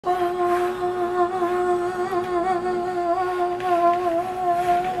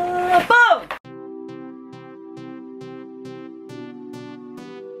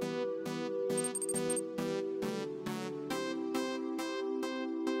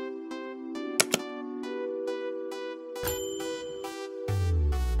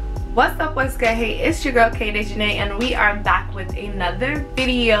What's up, what's good? Hey, it's your girl Kaydsofficial, and we are back with another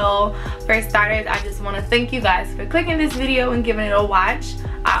video. For starters, I just want to thank you guys for clicking this video and giving it a watch.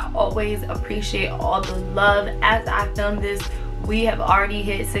 I always appreciate all the love. As I film this, we have already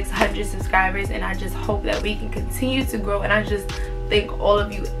hit 600 subscribers, and I just hope that we can continue to grow. And I just thank all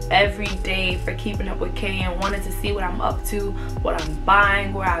of you every day for keeping up with Kay and wanting to see what I'm up to, what I'm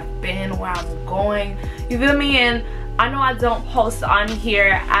buying, where I've been, where I'm going. You feel me? And I know I don't post on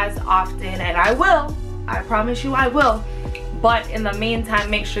here as often, and I will. I promise you I will. But in the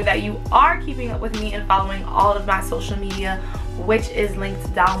meantime, make sure that you are keeping up with me and following all of my social media, which is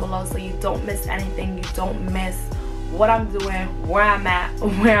linked down below, so you don't miss anything. You don't miss what I'm doing, where I'm at,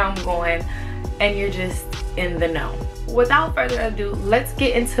 where I'm going, and you're just in the know. Without further ado, let's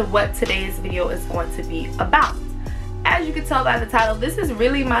get into what today's video is going to be about. As you can tell by the title, this is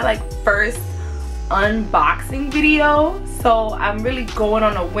really my first unboxing video, so I'm really going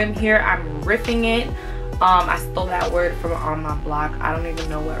on a whim here. I'm riffing it. I stole that word from on my blog. I don't even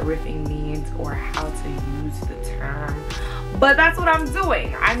know what riffing means or how to use the term, but that's what I'm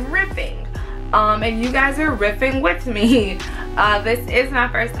doing. I'm riffing, and you guys are riffing with me. This is my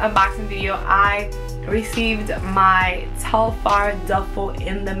first unboxing video. I received my Telfar Duffle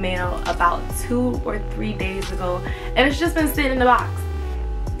in the mail about 2 or 3 days ago, and it's just been sitting in the box.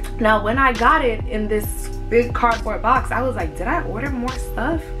 Now, when I got it in this big cardboard box, I was like, did I order more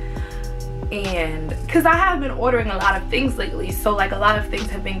stuff? And because I have been ordering a lot of things lately, so a lot of things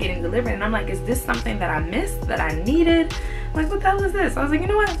have been getting delivered, and I'm like, is this something that I missed, that I needed? What the hell is this? I was like, you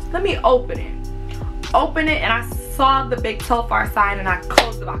know what, let me open it, and I saw the big Telfar sign, and I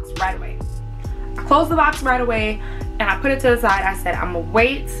closed the box right away. And I put it to the side. I said, I'm gonna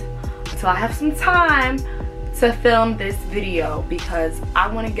wait until I have some time to film this video, because I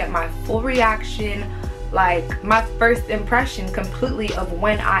want to get my full reaction, my first impression completely of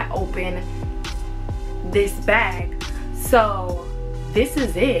when I open this bag. So this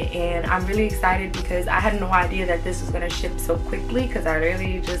is it, and I'm really excited because I had no idea that this was gonna ship so quickly, because I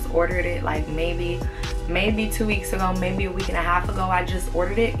really just ordered it maybe 2 weeks ago, maybe a week and a half ago. I just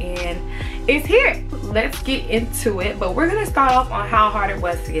ordered it and it's here. Let's get into it, but we're gonna start off on how hard it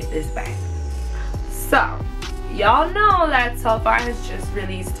was to get this bag. So y'all know that Telfar has just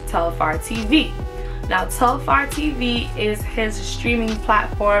released Telfar TV. Now, Telfar TV is his streaming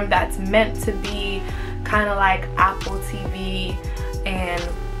platform that's meant to be kind of like Apple TV and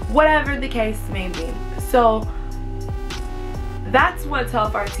whatever the case may be. So that's what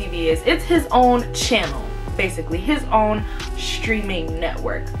Telfar TV is. It's his own channel, basically his own streaming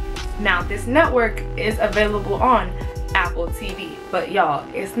network. Now, this network is available on Apple TV, but y'all,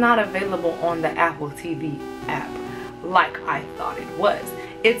 it's not available on the Apple TV app like I thought it was.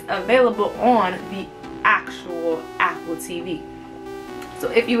 It's available on the actual Apple TV. So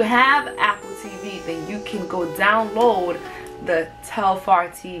if you have Apple TV, then you can go download the Telfar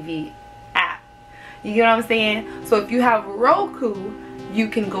TV app. You get what I'm saying? So if you have Roku, you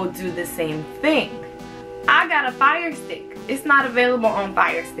can go do the same thing. I got a Fire Stick. It's not available on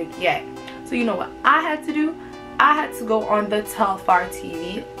Fire Stick yet. So you know what I had to do? I had to go on the Telfar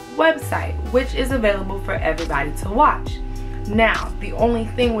TV website, which is available for everybody to watch. Now, the only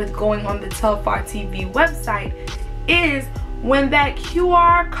thing with going on the Telfar TV website is when that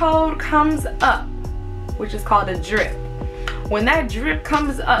QR code comes up, which is called a drip. When that drip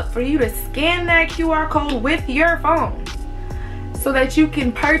comes up, for you to scan that QR code with your phone so that you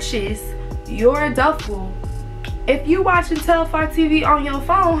can purchase your duffel. If you watching Telfar TV on your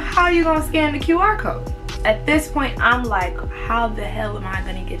phone, how are you gonna scan the QR code? At this point, I'm like, how the hell am I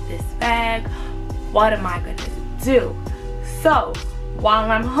gonna get this bag? What am I gonna do? So while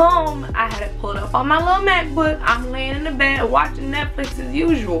I'm home, I had it pulled up on my little MacBook. I'm laying in the bed watching Netflix as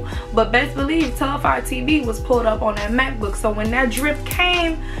usual, but best believe Telfar TV was pulled up on that MacBook. So when that drip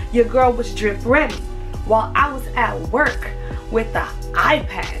came, your girl was drip ready. While I was at work with the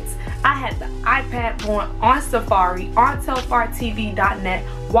iPads, I had the iPad going on Safari on telfartv.net,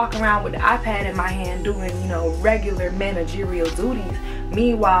 walking around with the iPad in my hand doing, regular managerial duties.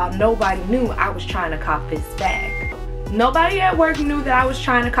 Meanwhile, nobody knew I was trying to cop this bag. Nobody at work knew that I was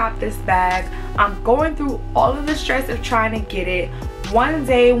trying to cop this bag. I'm going through all of the stress of trying to get it. One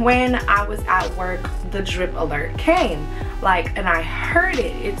day when I was at work, the drip alert came. And I heard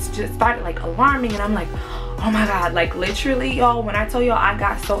it. It's just started alarming, and I'm like, oh my god, literally, y'all, when I tell y'all I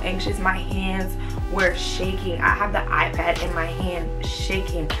got so anxious, my hands were shaking. I have the iPad in my hand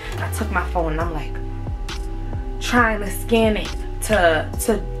shaking. I took my phone and I'm trying to scan it to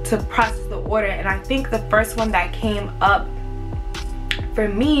process the order, and I think the first one that came up for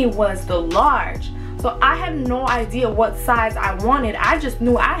me was the large. So I had no idea what size I wanted. I just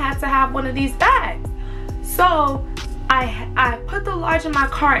knew I had to have one of these bags. So I put the large in my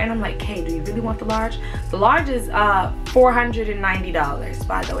cart, and I'm like, Kay, do you really want the large? The large is $490,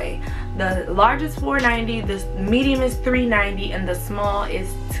 by the way. The large is $490, the medium is $390, and the small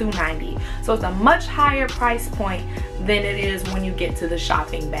is $290. So it's a much higher price point than it is when you get to the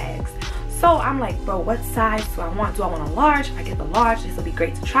shopping bags. So I'm like, bro, what size do I want? Do I want a large? If I get the large, this will be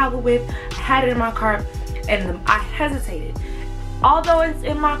great to travel with. I had it in my cart, and I hesitated. Although it's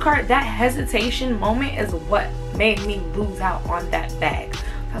in my cart, that hesitation moment is what made me lose out on that bag.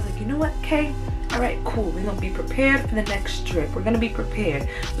 I was like, you know what, Kay? Alright, cool. We're going to be prepared for the next trip. We're going to be prepared.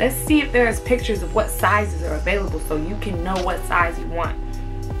 Let's see if there's pictures of what sizes are available so you can know what size you want.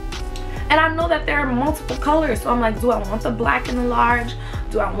 And I know that there are multiple colors. So I'm like, do I want the black in the large?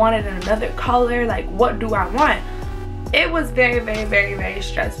 Do I want it in another color? Like, what do I want? It was very, very, very, very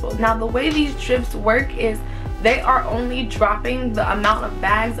stressful. Now, the way these trips work is they are only dropping the amount of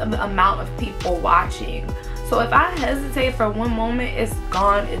bags of the amount of people watching. So if I hesitate for one moment, it's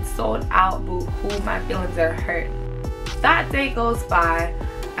gone, it's sold out, boo-hoo, my feelings are hurt. That day goes by,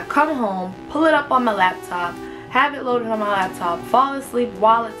 I come home, pull it up on my laptop, have it loaded on my laptop, fall asleep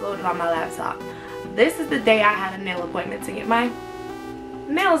while it's loaded on my laptop. This is the day I had a nail appointment to get my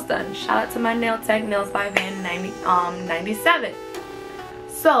nails done. Shout out to my nail tech, Nails by Van 97.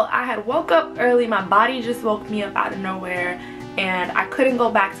 So I had woke up early, my body just woke me up out of nowhere, and I couldn't go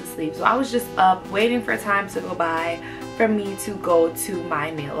back to sleep. So I was just up waiting for time to go by for me to go to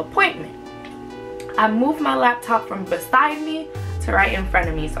my nail appointment. I moved my laptop from beside me to right in front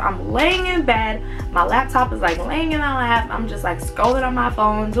of me. So I'm laying in bed, my laptop is like laying in my lap, I'm just like scrolling on my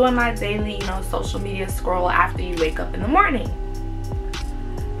phone, doing my daily, you know, social media scroll after you wake up in the morning.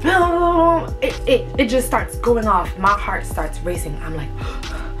 It just starts going off. My heart starts racing. I'm like,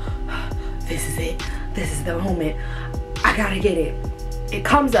 this is it. This is the moment. I gotta get it. It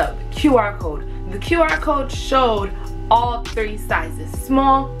comes up, QR code. The QR code showed all 3 sizes,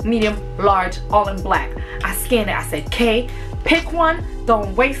 small, medium, large, all in black. I scanned it. I said, Kay, pick one.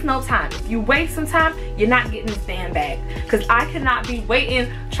 Don't waste no time. If you waste some time, you're not getting this damn bag. Because I cannot be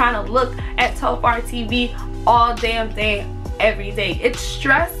waiting, trying to look at Telfar TV all damn day, every day. It's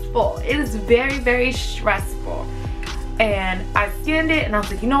stressful. It is very, very stressful. And I scanned it, and I was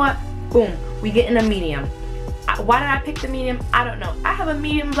like, you know what? Boom, we get in a medium. Why did I pick the medium? I don't know. I have a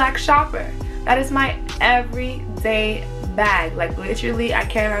medium black shopper. That is my everyday bag. Like, literally, I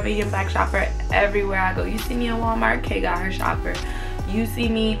carry my medium black shopper everywhere I go. You see me in Walmart, Kay got her shopper. You see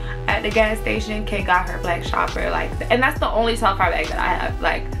me at the gas station, Kay got her black shopper. Like, and that's the only Telfar bag that I have.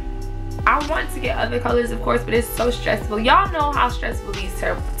 Like, I want to get other colors, of course, but it's so stressful. Y'all know how stressful these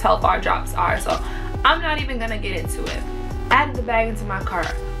Telfar drops are, so I'm not even gonna get into it. Added the bag into my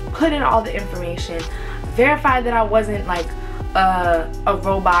cart, put in all the information, verified that I wasn't like a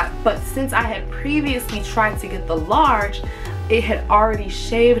robot, but since I had previously tried to get the large, it had already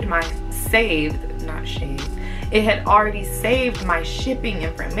saved my it had already saved my shipping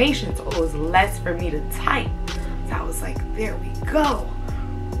information, so it was less for me to type. So I was like, there we go,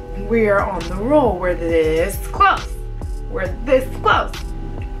 we're on the roll, we're this close, we're this close.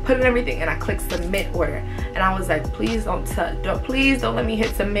 Put in everything, and I clicked submit order, and I was like, please don't let me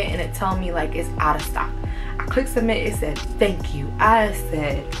hit submit and it tell me like it's out of stock. I clicked submit, it said thank you. I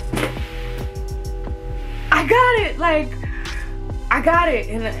said, I got it, like I got it.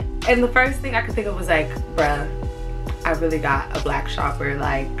 And the first thing I could think of was like, bruh, I really got a black shopper.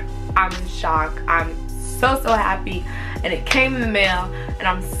 Like, I'm in shock. I'm so happy, and it came in the mail, and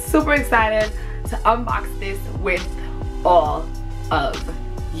I'm super excited to unbox this with all of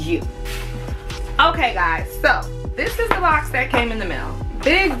you. Okay guys, so this is the box that came in the mail.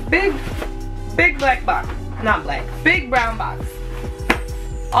 Big black box. Not black, big brown box.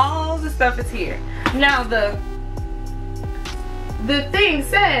 All the stuff is here. Now the thing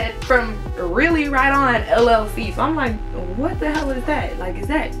said from Really Right On LLC, so I'm like, what the hell is that? Like, is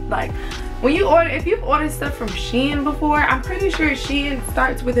that like when you order, if you've ordered stuff from Shein before, I'm pretty sure Shein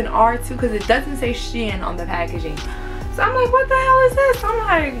starts with an R too, because it doesn't say Shein on the packaging. So I'm like, what the hell is this? I'm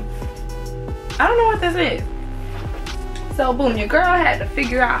like, I don't know what this is. So boom, your girl had to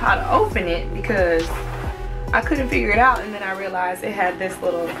figure out how to open it because I couldn't figure it out, and then I realized it had this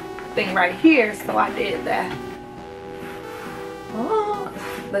little thing right here, so I did that. Oh,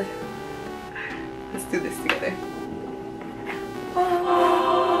 let's do this together.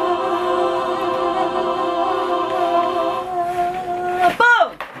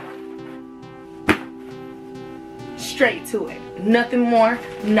 Boom! Straight to it. Nothing more,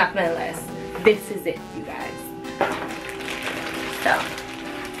 nothing less. This is it, you guys. So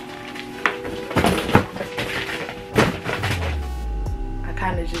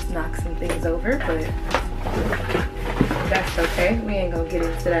to just knock some things over, but that's okay. We ain't gonna get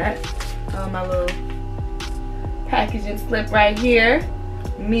into that. My little packaging slip right here.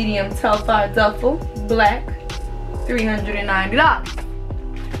 Medium Telfar duffel, black, $390.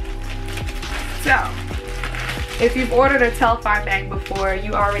 So, if you've ordered a Telfar bag before,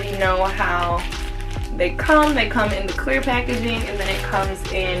 you already know how they come. They come in the clear packaging, and then it comes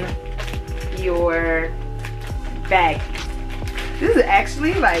in your bag. This is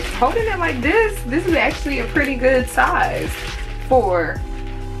actually, like, holding it like this is actually a pretty good size for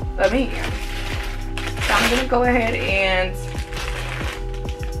a medium. So I'm gonna go ahead and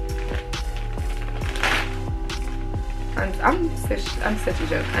I'm such a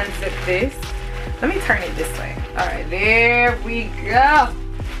joke. Unzip this. Let me turn it this way. All right, there we go,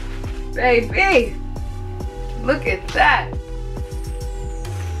 baby. Look at that.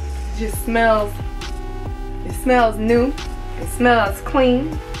 It smells new. It smells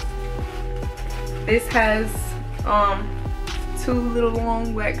clean. This has 2 little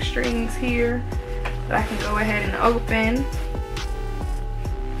long wax strings here that I can go ahead and open.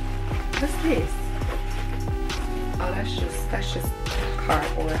 What's this? Oh, that's just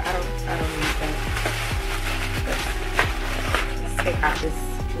cardboard. I don't need that. Let's take out this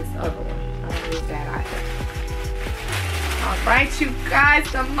other one. I don't need that either. Alright, you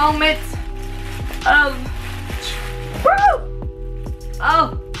guys, the moment of woo!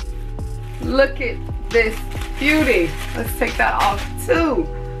 Oh, look at this beauty. Let's take that off too.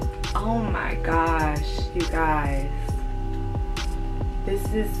 Oh my gosh, you guys. This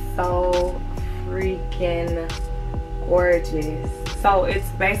is so freaking gorgeous. So it's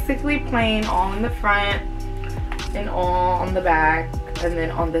basically plain all in the front and all on the back, and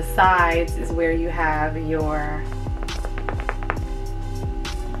then on the sides is where you have your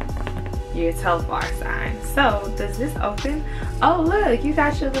Telfar sign. So does this open? Oh look, you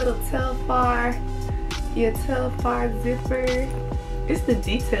got your little Telfar zipper. It's the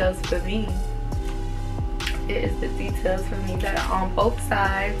details for me. It is the details for me that are on both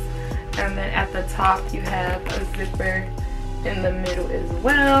sides, and then at the top you have a zipper in the middle as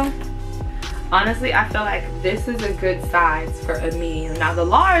well. Honestly, I feel like this is a good size for a medium. Now the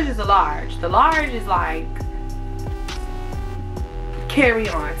large is a large. The large is like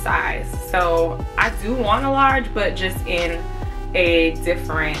carry-on size. So I do want a large, but just in a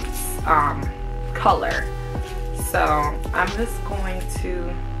different color. So I'm just going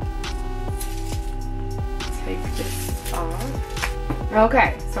to take this off.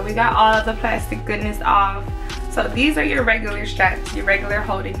 Okay, so we got all of the plastic goodness off. So these are your regular straps, your regular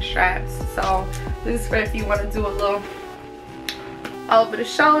holding straps. So this is for if you want to do a little over the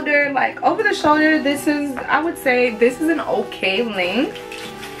shoulder. Like over the shoulder, this is, I would say this is an okay length.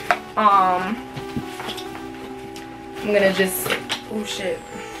 I'm gonna just, oh shit.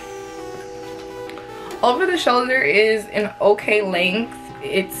 Over the shoulder is an okay length.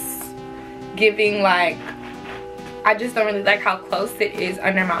 It's giving like, I just don't really like how close it is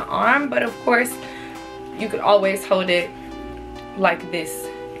under my arm, but of course you could always hold it like this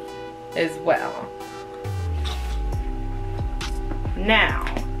as well. Now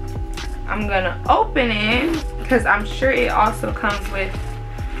I'm gonna open it because I'm sure it also comes with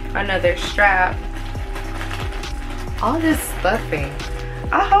another strap. All this stuffing.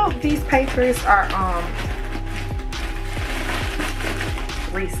 I hope these papers are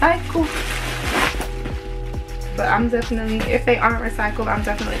recycled. But I'm definitely, if they aren't recycled, I'm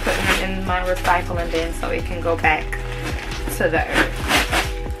definitely putting them in my recycling bin so it can go back to the earth.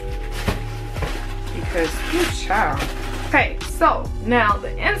 Because, good child. Okay, so now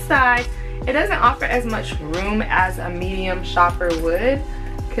the inside, it doesn't offer as much room as a medium shopper would,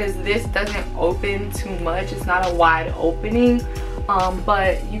 because this doesn't open too much. It's not a wide opening,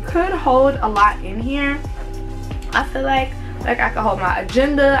 but you could hold a lot in here. I feel like I could hold my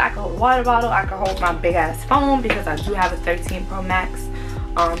agenda, I could hold a water bottle, I could hold my big ass phone because I do have a 13 Pro Max.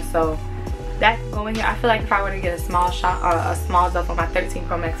 So that can go in here. I feel like if I were to get a small duffel, my 13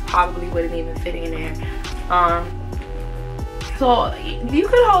 Pro Max probably wouldn't even fit in there. So you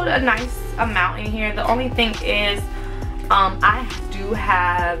could hold a nice amount in here. The only thing is I do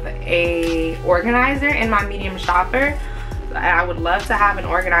have a organizer in my medium shopper. I would love to have an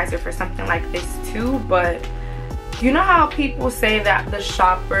organizer for something like this too, but you know how people say that the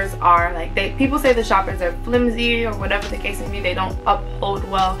shoppers are like, people say the shoppers are flimsy or whatever the case may be, they don't uphold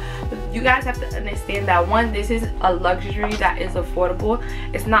well. But you guys have to understand that, one, this is a luxury that is affordable.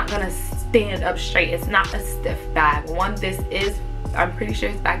 It's not gonna stand up straight. It's not a stiff bag. One, this is, I'm pretty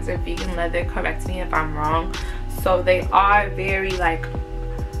sure these bags are vegan leather, correct me if I'm wrong. So they are very like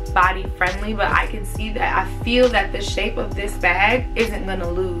body friendly, but I can see that, I feel that the shape of this bag isn't gonna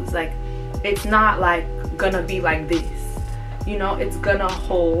lose. Like, it's not like gonna be like this, you know, it's gonna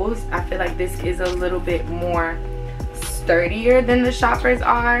hold. I feel like this is a little bit more sturdier than the shoppers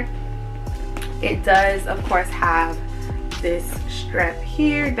are. It does of course have this strap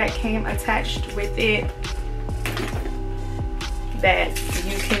here that came attached with it that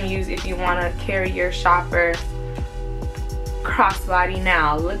you can use if you want to carry your shopper crossbody.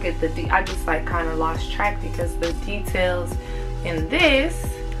 Now look at the I just like kind of lost track because the details in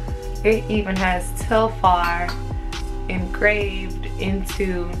this, it even has Telfar engraved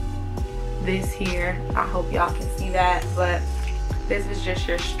into this here. I hope y'all can see that, but this is just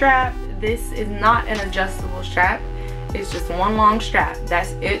your strap. This is not an adjustable strap, it's just one long strap.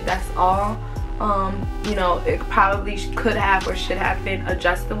 That's it, that's all. You know, it probably could have or should have been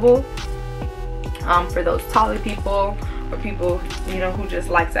adjustable for those taller people or people, you know, who just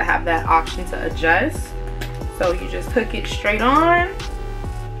like to have that option to adjust. So you just hook it straight on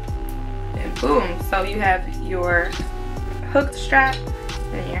and boom. So you have your hooked strap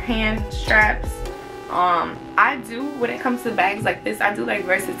and your hand straps. I do, when it comes to bags like this, I do like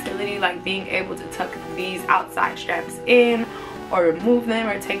versatility, like being able to tuck these outside straps in or remove them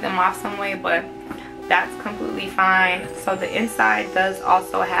or take them off some way, but that's completely fine. So the inside does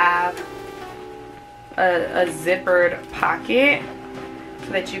also have a zippered pocket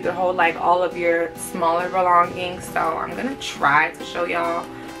so that you can hold like all of your smaller belongings. So I'm gonna try to show y'all,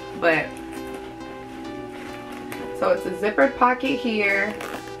 but so it's a zippered pocket here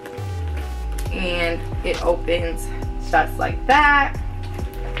and it opens just like that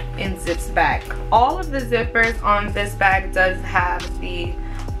and zips back. All of the zippers on this bag does have the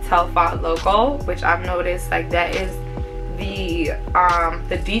Telfar logo, which I've noticed like that is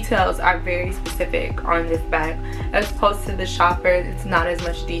the details are very specific on this bag as opposed to the shopper. It's not as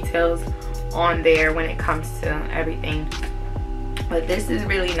much details on there when it comes to everything, but this is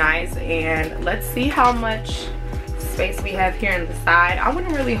really nice. And let's see how much space we have here on the side. I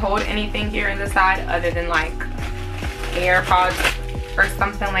wouldn't really hold anything here on the side other than like AirPods or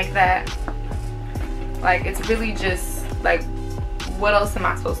something like that. Like, it's really just like, what else am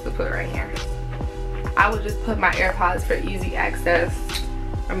I supposed to put right here? I would just put my AirPods for easy access,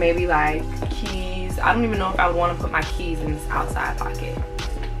 or maybe like keys. I don't even know if I would want to put my keys in this outside pocket.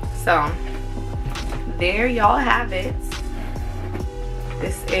 So there y'all have it.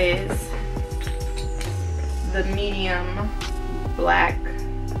 This is the medium black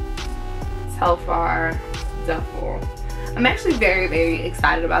Telfar duffel. I'm actually very, very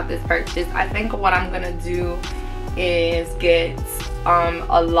excited about this purchase. I think what I'm gonna do is get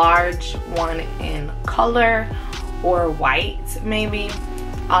a large one in color or white maybe,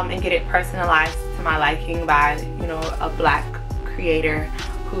 and get it personalized to my liking by, you know, a black creator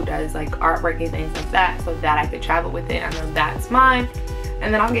who does like artwork and things like that, so that I could travel with it. I know that's mine.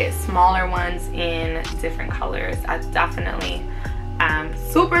 And then I'll get smaller ones in different colors. I definitely am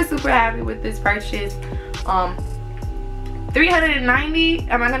super, super happy with this purchase. $390,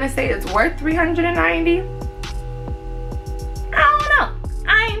 am I gonna say it's worth $390? I don't know,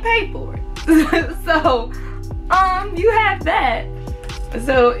 I ain't paid for it. So you have that.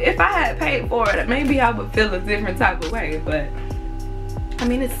 So if I had paid for it, maybe I would feel a different type of way, but I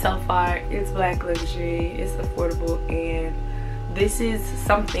mean, it's Telfar, it's black luxury, it's affordable, and this is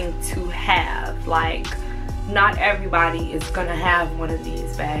something to have. Like, not everybody is gonna have one of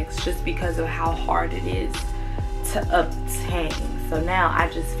these bags just because of how hard it is to obtain. So now I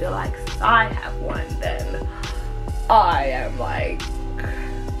just feel like since I have one, then I am like,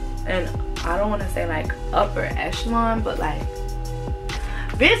 and I don't want to say like upper echelon, but like,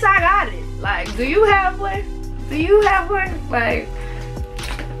 bitch, I got it. Like, do you have one? Do you have one? Like,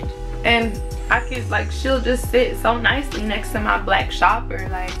 and I could, like, she'll just sit so nicely next to my black shopper.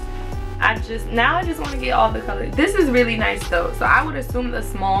 Like, now I just want to get all the colors. This is really nice though. So I would assume the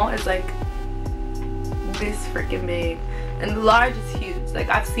small is like this freaking big, and the large is huge. Like,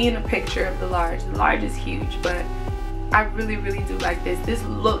 I've seen a picture of the large. The large is huge, but I really, really do like this. This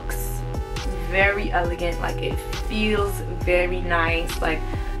looks very elegant. Like, it feels very nice. Like,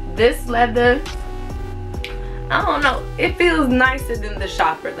 this leather, I don't know, it feels nicer than the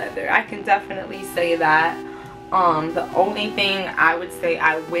shopper leather. I can definitely say that. The only thing I would say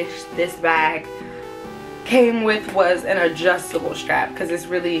I wish this bag came with was an adjustable strap, because it's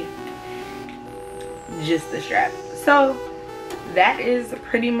really just the strap. So that is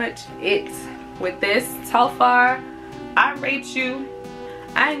pretty much it with this Telfar. I rate you,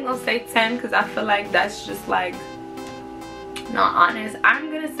 I ain't gonna say 10 because I feel like that's just like not honest. I'm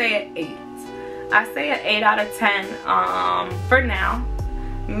gonna say an 8. I say an 8 out of 10 for now.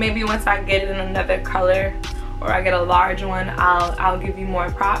 Maybe once I get it in another color or I get a large one, I'll give you more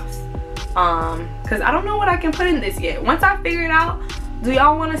props. Because I don't know what I can put in this yet. Once I figure it out, do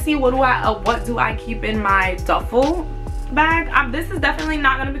y'all want to see what do I keep in my duffel bag? This is definitely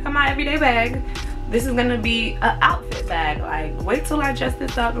not going to become my everyday bag. This is going to be an outfit bag. Like, wait till I dress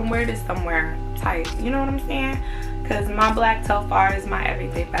this up and wear this somewhere tight. You know what I'm saying? Because my black Telfar is my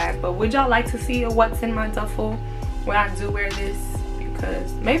everyday bag. But would y'all like to see what's in my duffel when I do wear this?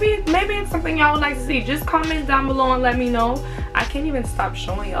 Because maybe it's something y'all would like to see. Just comment down below and let me know. I can't even stop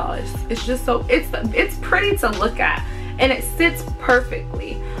showing y'all. It's just so it's pretty to look at, and it sits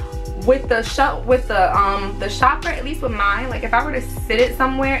perfectly with the shopper. At least with mine, like if I were to sit it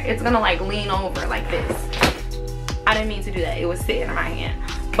somewhere, it's gonna like lean over like this. I didn't mean to do that. It was sitting in my hand,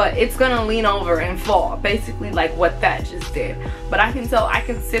 but it's gonna lean over and fall, basically like what that just did. But I can tell I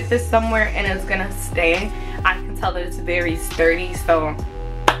can sit this somewhere and it's gonna stay. I can tell that it's very sturdy, so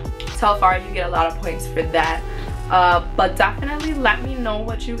Telfar, you get a lot of points for that. But definitely let me know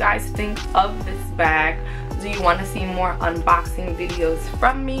what you guys think of this bag. Do you want to see more unboxing videos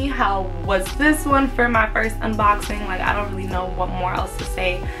from me? How was this one for my first unboxing? Like, I don't really know what more else to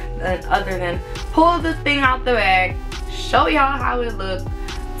say other than pull the thing out the bag, show y'all how it looks,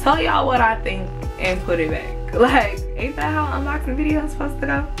 tell y'all what I think, and put it back. Like, ain't that how unboxing videos is supposed to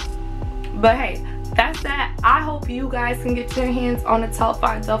go? But hey, that's that. I hope you guys can get your hands on a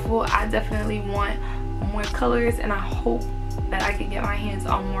Telfar duffel. I definitely want more colors, and I hope that I can get my hands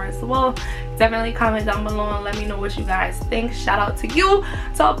on more as well. Definitely comment down below and let me know what you guys think. Shout out to you,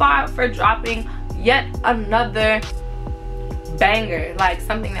 Telfar, for dropping yet another banger, like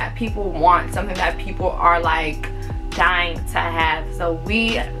something that people want, something that people are like dying to have. So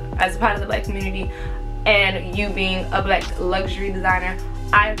we, as part of the black community, and you being a black luxury designer,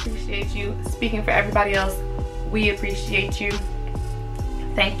 I appreciate you. Speaking for everybody else, we appreciate you.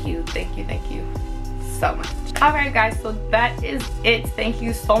 Thank you, thank you, thank you so much. Alright guys, so that is it. Thank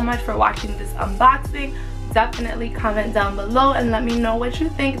you so much for watching this unboxing. Definitely comment down below and let me know what you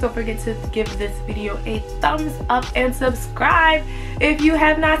think. Don't forget to give this video a thumbs up and subscribe if you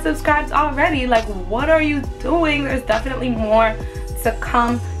have not subscribed already. Like, what are you doing? There's definitely more to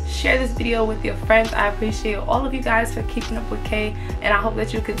come. Share this video with your friends. I appreciate all of you guys for keeping up with Kay, and I hope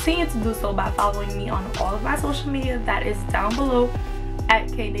that you continue to do so by following me on all of my social media. That is down below at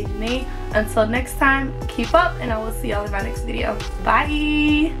kaydsofficial. Until next time, keep up, and I will see y'all in my next video.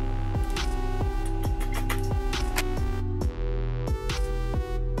 Bye.